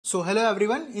So hello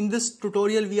everyone, in this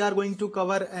tutorial we are going to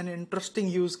cover an interesting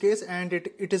use case and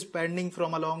it is pending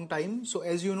from a long time. So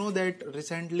as you know that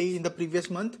recently in the previous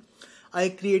month I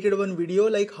created one video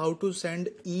like how to send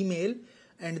email,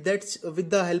 and that's with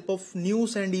the help of new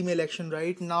send email action.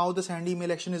 Right now the send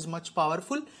email action is much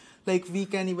powerful, like we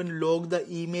can even log the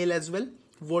email as well,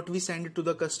 what we send it to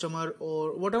the customer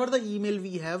or whatever the email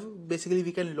we have, basically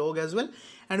we can log as well,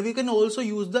 and we can also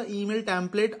use the email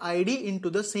template ID into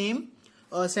the same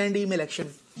send email action.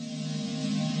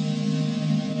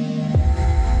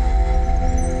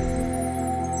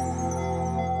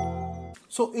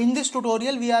 So in this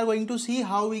tutorial we are going to see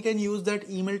how we can use that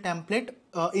email template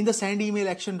in the send email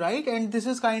action, right? And this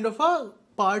is kind of a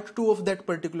part 2 of that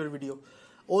particular video.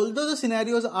 Although the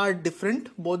scenarios are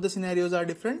different, both the scenarios are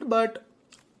different, but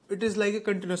it is like a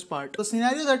continuous part. The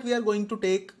scenario that we are going to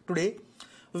take today,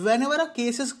 whenever a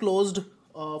case is closed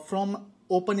from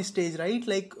open stage, right?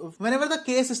 Like whenever the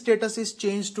case status is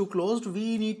changed to closed,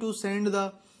 we need to send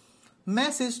the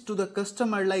message to the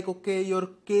customer like, okay, your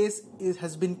case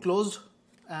has been closed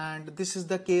and this is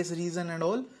the case reason and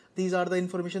all. These are the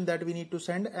information that we need to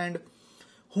send, and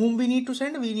whom we need to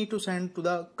send? We need to send to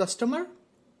the customer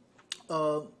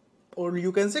or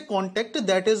you can say contact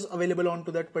that is available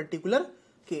onto that particular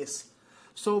case.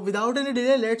 So without any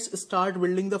delay, let's start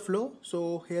building the flow.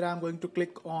 So here I am going to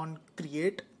click on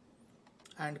create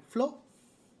and flow.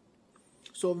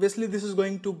 So obviously this is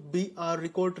going to be a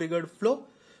record triggered flow.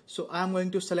 So I am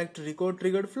going to select record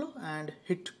triggered flow and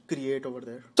hit create over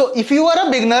there. So if you are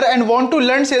a beginner and want to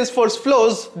learn Salesforce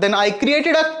flows, then I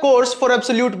created a course for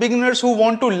absolute beginners who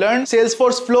want to learn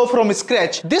Salesforce flow from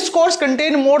scratch. This course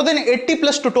contains more than 80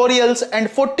 plus tutorials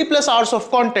and 40 plus hours of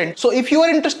content. So if you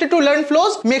are interested to learn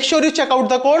flows, make sure you check out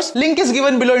the course. Link is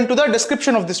given below into the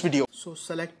description of this video. So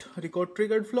select record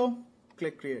triggered flow,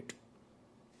 click create.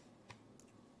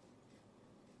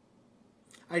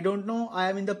 I don't know, I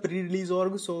am in the pre-release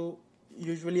org, so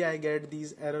usually I get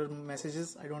these error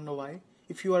messages. I don't know why.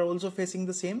 If you are also facing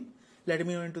the same, let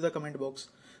me know into the comment box.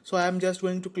 So I am just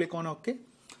going to click on OK.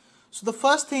 So the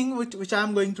first thing which I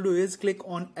am going to do is click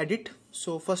on edit.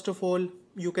 So first of all,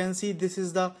 you can see this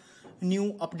is the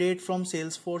new update from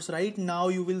Salesforce. Right now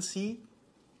you will see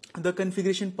the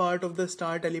configuration part of the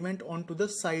start element onto the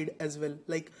side as well.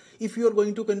 Like if you are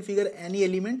going to configure any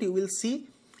element, you will see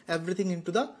everything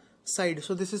into the side.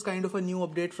 So this is kind of a new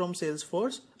update from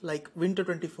Salesforce, like winter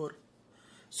 24.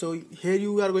 So here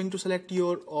you are going to select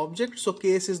your object. So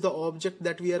case is the object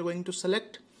that we are going to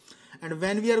select, and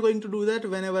when we are going to do that,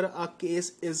 whenever a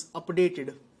case is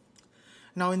updated.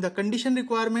 Now in the condition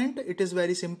requirement, it is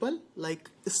very simple,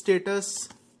 like status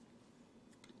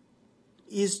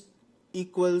is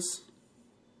equals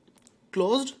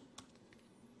closed,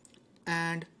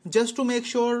 and just to make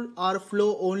sure our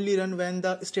flow only run when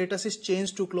the status is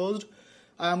changed to closed,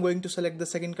 I am going to select the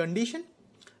second condition.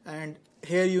 And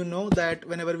here you know that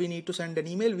whenever we need to send an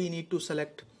email, we need to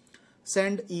select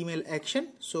send email action.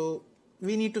 So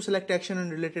we need to select action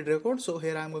and related record. So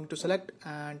here I am going to select,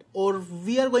 and or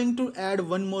we are going to add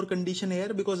one more condition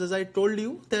here, because as I told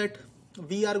you that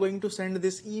we are going to send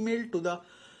this email to the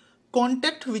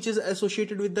contact which is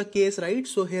associated with the case, right?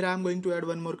 So here I am going to add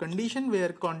one more condition where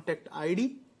contact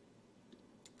ID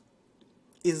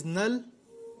is null,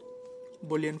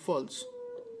 boolean false.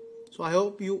 So I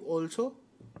hope you also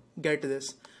get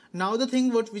this. Now the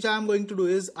thing which I am going to do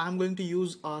is I am going to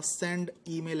use a send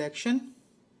email action,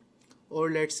 or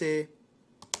let's say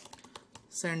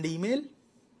send email.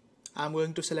 I am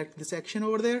going to select this action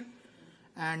over there,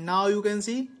 and now you can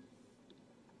see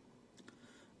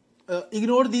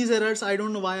ignore these errors. I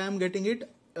don't know why I am getting it.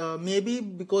 Maybe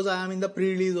because I am in the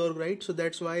pre-release org, right? So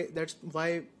that's why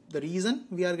the reason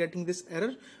we are getting this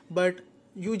error. But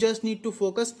you just need to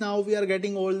focus. Now we are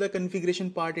getting all the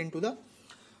configuration part into the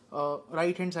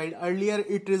right hand side. Earlier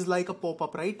it is like a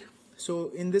pop-up, right?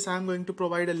 So in this I am going to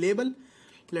provide a label.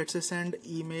 Let's say send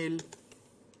email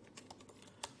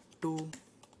to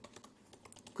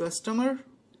customer.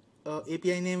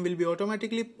 API name will be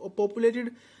automatically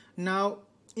populated. Now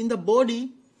in the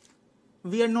body,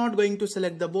 we are not going to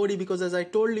select the body, because as I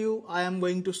told you, I am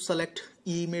going to select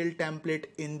email template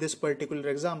in this particular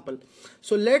example.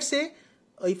 So let's say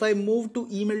if I move to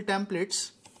email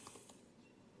templates,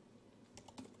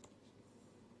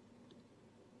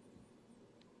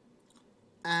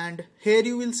 and here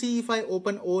you will see if I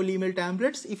open all email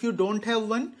templates, if you don't have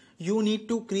one, you need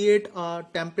to create a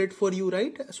template for you,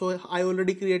 right? So I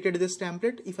already created this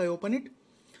template. If I open it,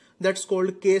 that's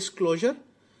called case closure.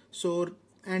 So,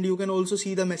 and you can also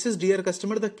see the message, dear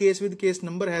customer, the case with case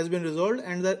number has been resolved,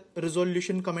 and the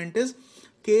resolution comment is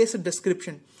case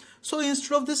description. So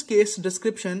instead of this case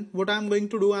description, what I'm going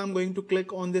to do, I'm going to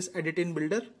click on this edit in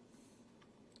builder.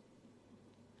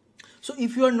 So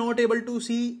if you are not able to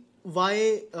see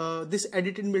why this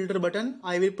edit in builder button,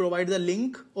 I will provide the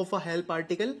link of a help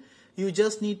article. You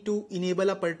just need to enable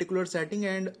a particular setting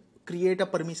and create a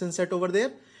permission set over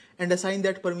there and assign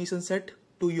that permission set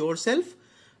to yourself.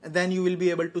 And then you will be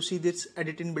able to see this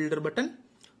edit in builder button.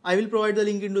 I will provide the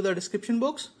link into the description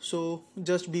box, so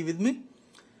just be with me.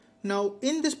 Now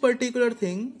in this particular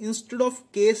thing, instead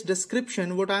of case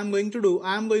description, what I am going to do,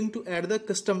 I am going to add the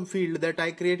custom field that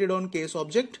I created on case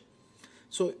object.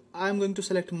 So I am going to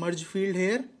select merge field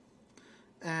here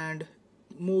and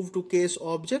move to case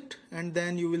object, and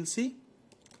then you will see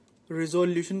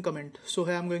resolution comment. So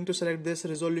here I am going to select this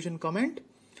resolution comment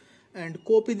and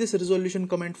copy this resolution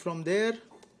comment from there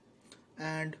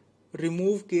and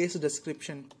remove case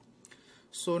description.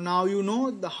 So now you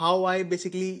know how I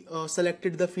basically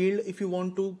selected the field. If you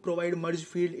want to provide merge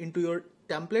field into your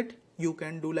template, you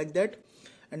can do like that.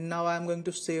 And now I am going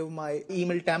to save my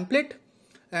email template,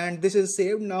 and this is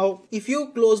saved. Now if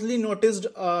you closely noticed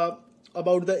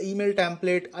about the email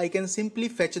template, I can simply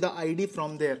fetch the ID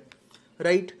from there,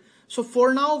 right? So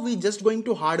for now, we just going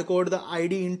to hard code the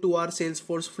ID into our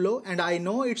Salesforce flow, and I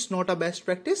know it's not a best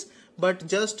practice, but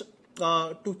just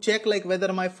to check like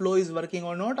whether my flow is working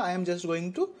or not, I am just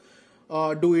going to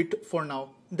do it for now.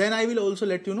 Then I will also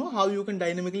let you know how you can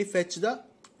dynamically fetch the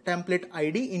template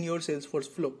ID in your Salesforce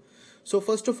flow. So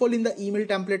first of all, in the email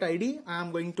template ID, I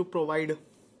am going to provide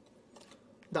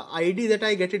the ID that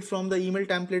I get it from the email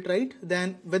template, right?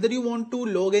 Then whether you want to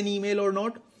log an email or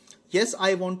not, yes,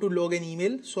 I want to log an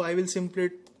email. So I will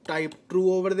simply type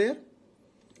true over there.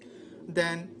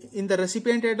 Then in the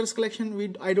recipient address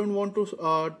collection, I don't want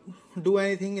to do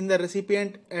anything in the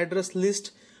recipient address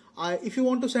list. If you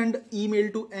want to send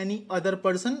email to any other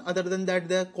person other than that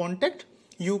their contact,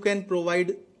 you can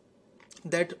provide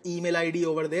that email ID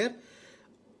over there.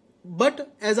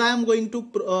 But as I am going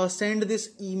to send this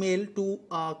email to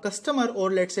a customer or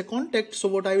let's say contact, so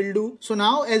what I will do, so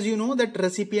now as you know that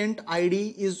recipient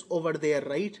ID is over there,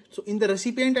 right? So in the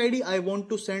recipient ID, I want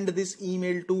to send this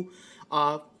email to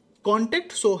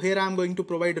contact. So here I am going to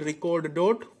provide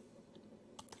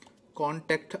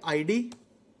record.contact ID.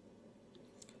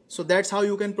 So that's how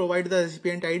you can provide the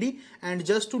recipient ID. And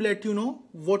just to let you know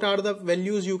what are the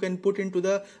values you can put into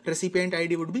the recipient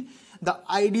ID would be the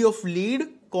ID of lead,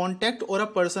 contact or a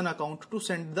person account to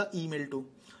send the email to.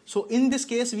 So in this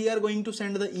case, we are going to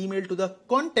send the email to the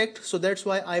contact. So that's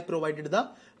why I provided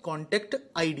the contact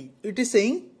ID. It is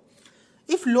saying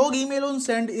if log email on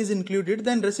send is included,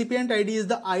 then recipient ID is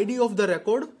the ID of the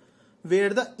record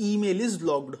where the email is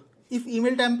logged. If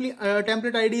email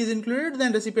template ID is included,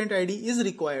 then recipient ID is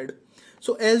required.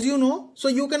 So as you know, so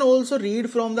you can also read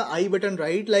from the I button,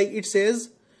 right? Like it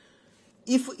says,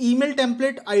 if email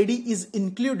template ID is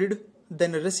included,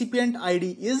 then recipient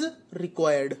ID is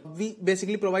required. We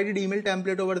basically provided email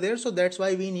template over there. So that's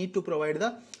why we need to provide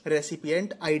the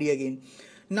recipient ID again.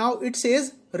 Now it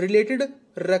says related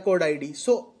record ID.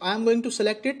 So I'm going to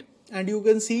select it and you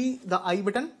can see the I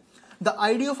button. The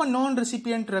ID of a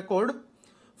non-recipient record.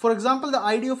 For example, the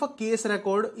ID of a case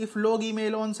record, if log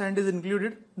email on send is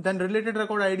included, then related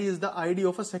record ID is the ID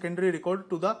of a secondary record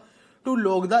to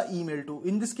log the email to.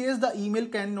 In this case, the email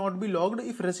cannot be logged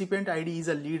if recipient ID is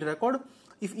a lead record.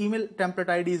 If email template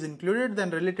ID is included,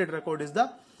 then related record is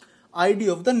the ID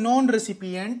of the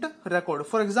non-recipient record.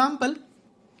 For example,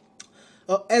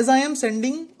 as I am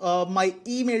sending my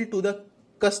email to the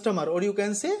customer, or you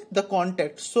can say the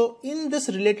contact. So in this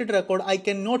related record, I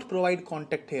cannot provide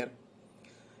contact here.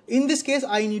 In this case,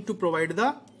 I need to provide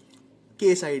the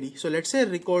case ID. So let's say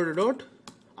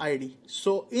record.id.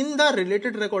 So in the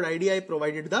related record ID, I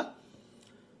provided the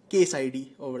case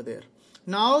ID over there.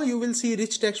 Now you will see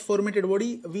rich text formatted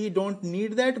body. We don't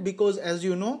need that because as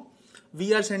you know,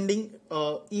 we are sending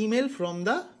email from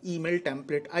the email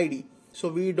template ID. So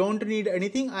we don't need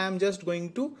anything. I am just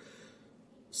going to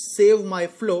save my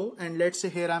flow, and let's say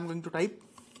here I'm going to type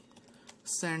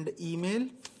send email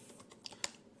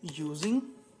using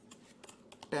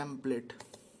template,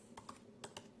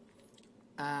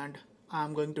 and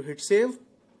I'm going to hit save.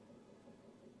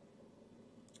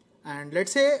 And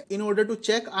let's say in order to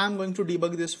check, I'm going to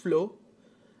debug this flow,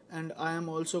 and I am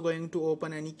also going to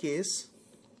open any case.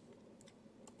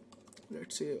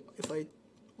 Let's say if I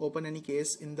open any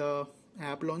case in the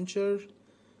app launcher,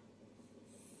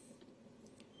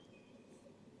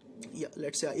 yeah,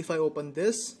 let's say if I open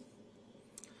this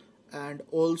and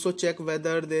also check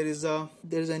whether there is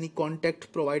any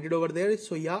contact provided over there.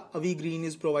 So yeah, Avi Green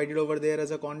is provided over there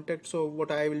as a contact. So what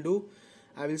I will do,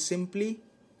 I will simply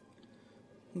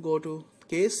go to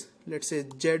case let's say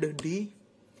ZD.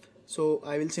 So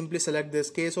I will simply select this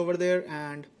case over there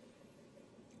and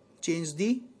change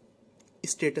the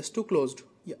status to closed.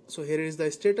 Yeah, so here is the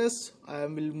status. I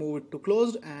will move it to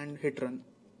closed and hit run.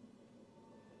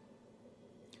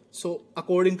 So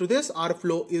according to this, our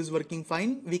flow is working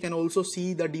fine. We can also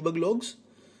see the debug logs.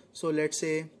 So let's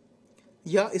say,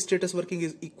 yeah, status working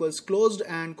is equals closed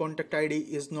and contact ID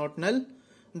is not null.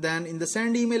 Then in the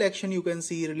send email action, you can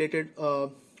see related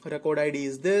record ID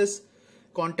is this,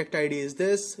 contact ID is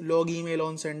this, log email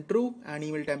on send true, and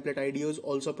email template ID is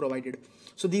also provided.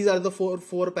 So these are the four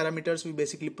parameters we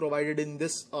basically provided in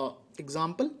this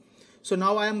example. So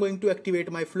now I am going to activate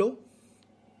my flow.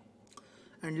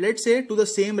 And let's say to the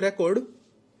same record,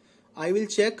 I will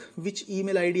check which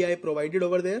email ID I provided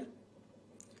over there.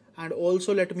 And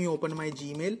also let me open my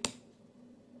Gmail.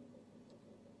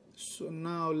 So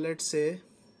now let's say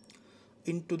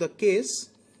into the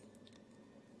case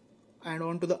and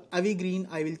onto the evergreen,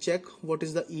 I will check what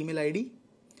is the email ID.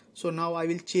 So now I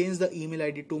will change the email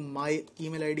ID to my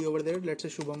email ID over there. Let's say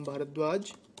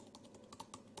shubhambhardwajsf.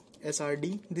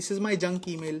 This is my junk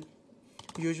email.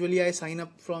 Usually I sign up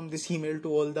from this email to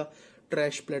all the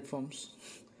trash platforms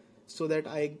so that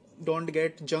I don't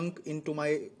get junk into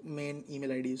my main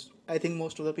email IDs. I think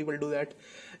most of the people do that.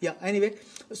 Yeah, anyway,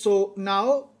 so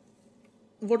now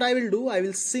what I will do, I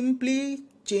will simply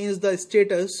change the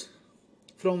status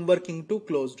from working to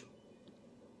closed.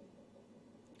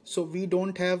 So we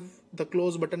don't have the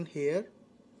close button here.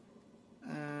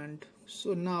 And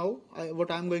so now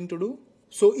what I'm going to do.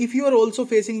 So if you are also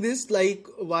facing this, like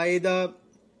why the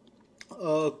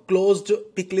closed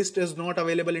pick list is not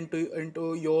available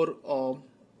into your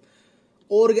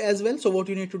org as well. So what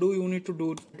you need to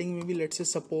do, maybe let's say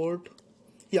support.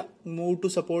 Yeah, move to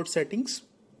support settings.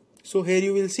 So here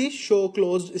you will see show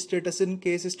closed status in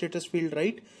case status field,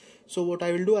 right? So what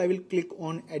I will do, I will click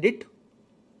on edit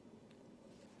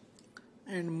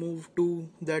and move to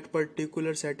that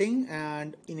particular setting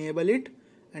and enable it.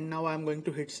 And now I'm going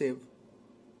to hit save.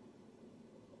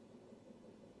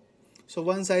 So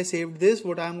once I saved this,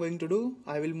 what I'm going to do,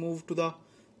 I will move to the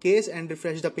case and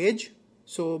refresh the page.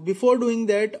 So before doing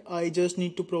that, I just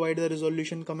need to provide the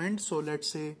resolution command. So let's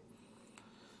say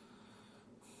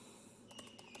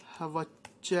have a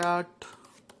chat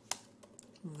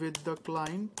with the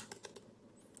client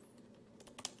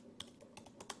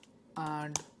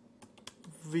and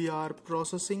we are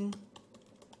processing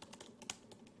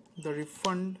the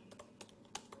refund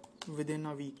within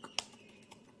a week.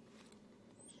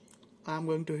 I'm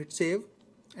going to hit save,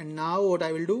 and now what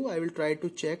I will do, I will try to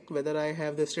check whether I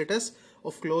have the status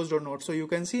of closed or not. So you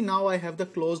can see now I have the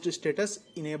closed status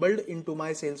enabled into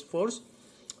my Salesforce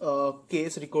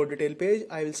case record detail page.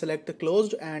 I will select the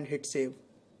closed and hit save.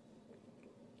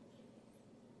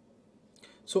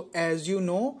 So as you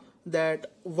know that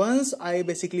once I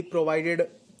basically provided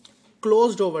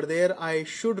closed over there, I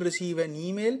should receive an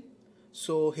email.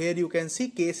 So here you can see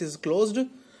case is closed.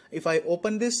 If I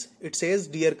open this, it says,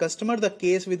 dear customer, the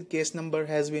case with case number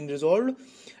has been resolved.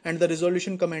 And the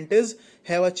resolution comment is,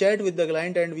 have a chat with the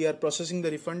client and we are processing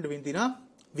the refund within a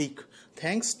week.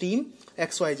 Thanks team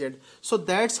XYZ. So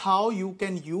that's how you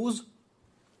can use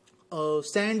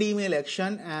send email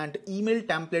action and email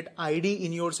template ID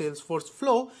in your Salesforce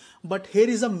flow. But here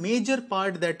is a major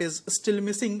part that is still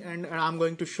missing, and I'm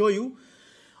going to show you.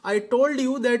 I told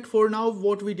you that for now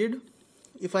what we did,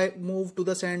 if I move to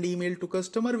the send email to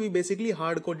customer, we basically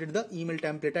hard coded the email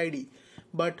template ID,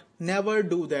 but never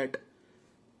do that,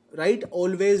 right?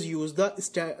 Always use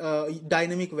the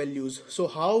dynamic values. So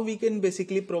how we can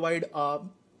basically provide a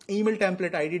email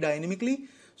template ID dynamically?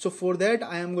 So for that,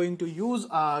 I am going to use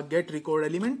a get record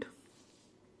element.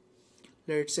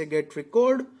 Let's say get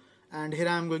record, and here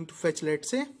I am going to fetch, let's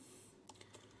say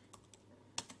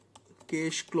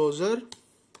case closer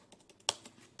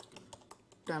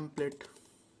template,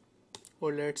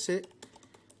 or let's say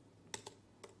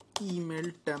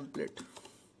email template.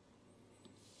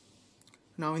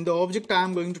 Now in the object, I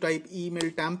am going to type email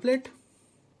template,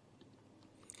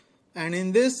 and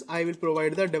in this I will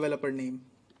provide the developer name.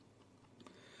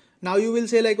 Now you will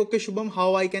say like, okay Shubham,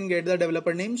 how I can get the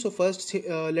developer name? So first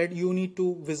you need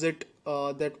to visit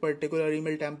that particular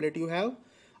email template you have.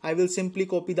 I will simply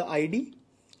copy the ID,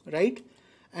 right?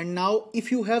 And now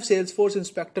if you have Salesforce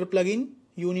Inspector plugin,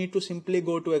 you need to simply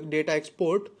go to a data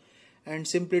export and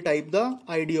simply type the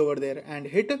ID over there and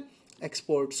hit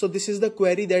export. So this is the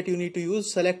query that you need to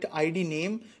use. Select ID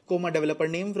name, comma developer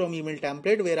name from email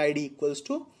template where ID equals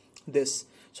to this.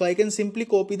 So I can simply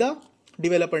copy the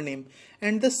developer name,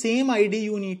 and the same ID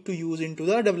you need to use into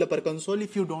the developer console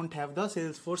if you don't have the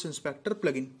Salesforce Inspector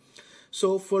plugin.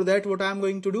 So for that, what I'm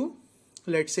going to do,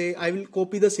 let's say I will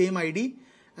copy the same ID,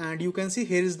 and you can see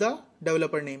here is the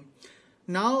developer name.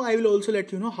 Now I will also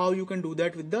let you know how you can do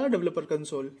that with the developer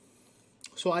console.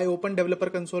 So I open developer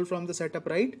console from the setup,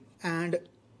 right? And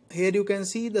here you can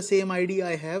see the same ID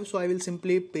I have. So I will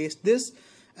simply paste this,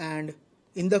 and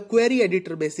in the query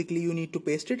editor, basically you need to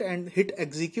paste it and hit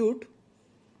execute.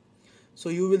 So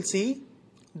you will see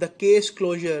the case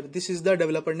closure. This is the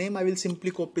developer name. I will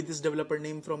simply copy this developer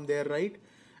name from there, right?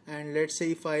 And let's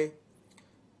say if I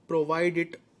provide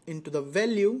it into the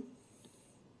value,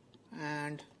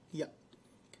 and yeah,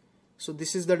 so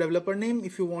this is the developer name.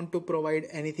 If you want to provide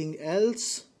anything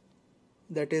else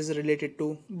that is related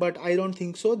to, but I don't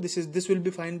think so, this will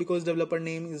be fine because developer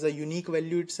name is a unique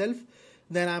value itself.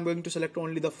 Then I'm going to select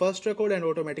only the first record and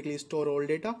automatically store all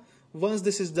data. Once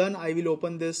this is done, I will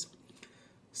open this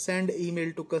send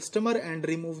email to customer and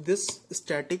remove this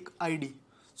static ID.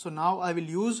 So now I will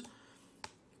use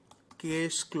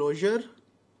case closure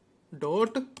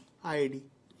dot ID.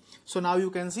 So now you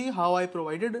can see how I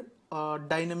provided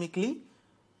dynamically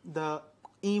the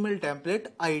email template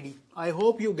ID. I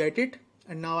hope you get it.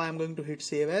 And now I am going to hit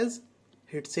save as,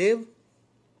 hit save,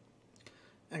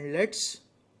 and let's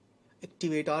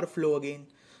activate our flow again.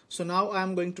 So now I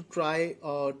am going to try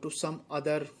to some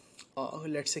other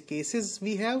let's say cases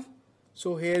we have.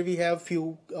 So here we have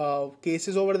few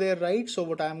cases over there, right? So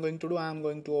what I am going to do, I am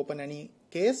going to open any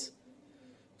case.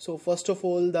 So first of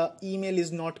all, the email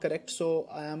is not correct, so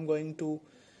I am going to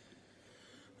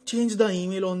change the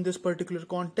email on this particular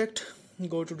contact.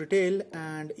 Go to detail,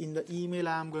 and in the email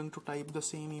I am going to type the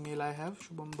same email I have,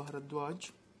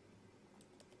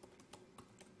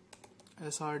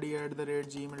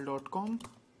 shubhambhardwajsf@gmail.com,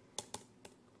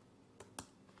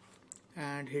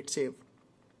 and hit save.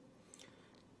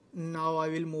 Now I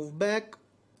will move back,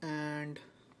 and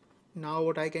now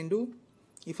what I can do,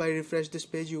 if I refresh this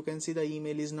page, you can see the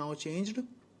email is now changed.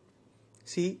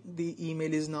 See, the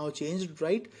email is now changed,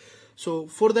 right? So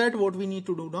for that, what we need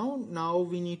to do now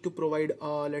we need to provide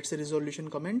let's say resolution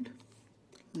comment,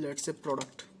 let's say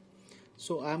product.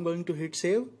 So I am going to hit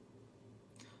save.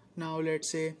 Now let's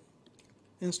say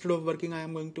instead of working, I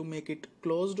am going to make it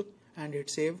closed and hit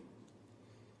save.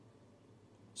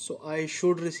 So I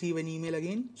should receive an email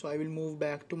again. So I will move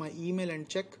back to my email and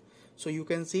check. So you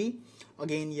can see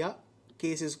again, yeah,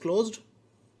 case is closed.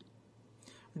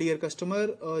 Dear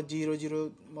customer,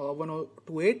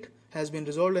 001028 has been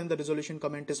resolved, and the resolution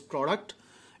comment is product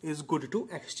is good to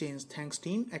exchange. Thanks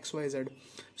team XYZ.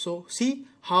 So see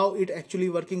how it actually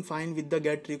working fine with the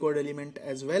get record element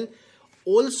as well.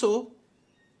 Also,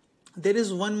 there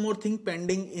is one more thing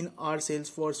pending in our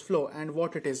Salesforce flow, and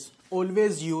what it is,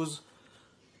 always use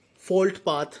fault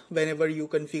path whenever you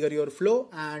configure your flow,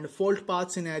 and fault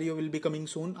path scenario will be coming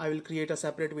soon. I will create a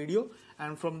separate video,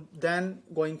 and from then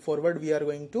going forward we are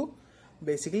going to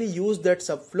basically use that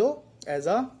subflow as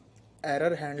a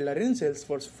error handler in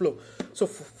Salesforce flow. So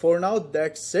for now,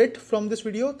 that's it from this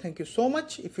video. Thank you so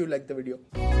much if you like the video.